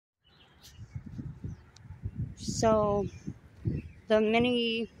So the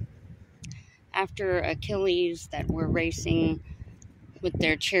many after Achilles that were racing with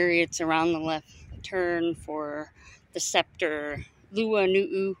their chariots around the left turn for the scepter, Lua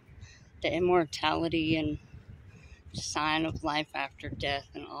Nu'u, the immortality and sign of life after death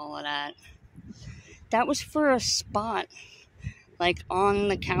and all of that. That was for a spot, like on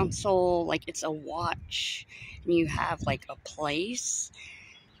the council, like it's a watch, and you have like a place,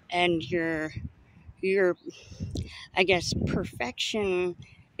 and your I guess perfection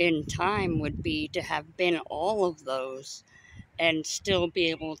in time would be to have been all of those and still be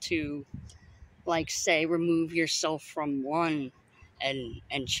able to, like, say, remove yourself from one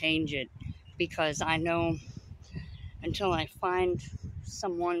and change it, because I know until I find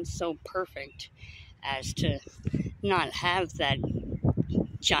someone so perfect as to not have that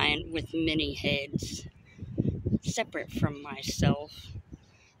giant with many heads separate from myself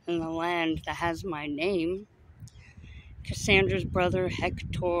in the land that has my name, Cassandra's brother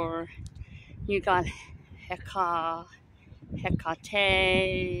Hector, you got Hekate,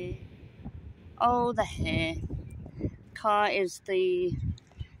 oh the He. Ka is the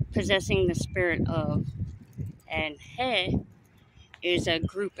possessing the spirit of, and He is a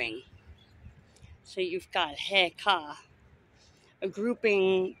grouping. So you've got Heka, a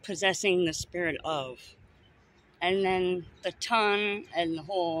grouping possessing the spirit of. And then the ton and the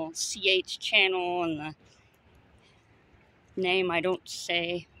whole CH channel and the name I don't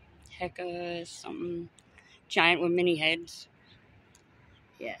say, Heka, something, giant with many heads.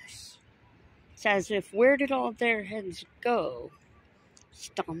 Yes. It's as if, where did all their heads go?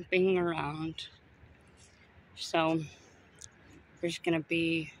 Stomping around. So there's going to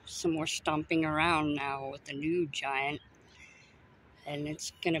be some more stomping around now with the new giant. And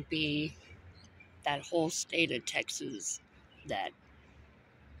it's going to be that whole state of Texas that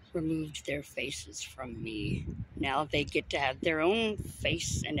removed their faces from me. Now they get to have their own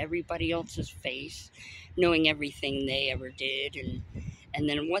face and everybody else's face, knowing everything they ever did. And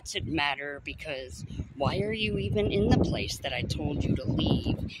then what's it matter? Because why are you even in the place that I told you to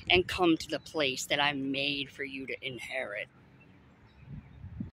leave and come to the place that I made for you to inherit?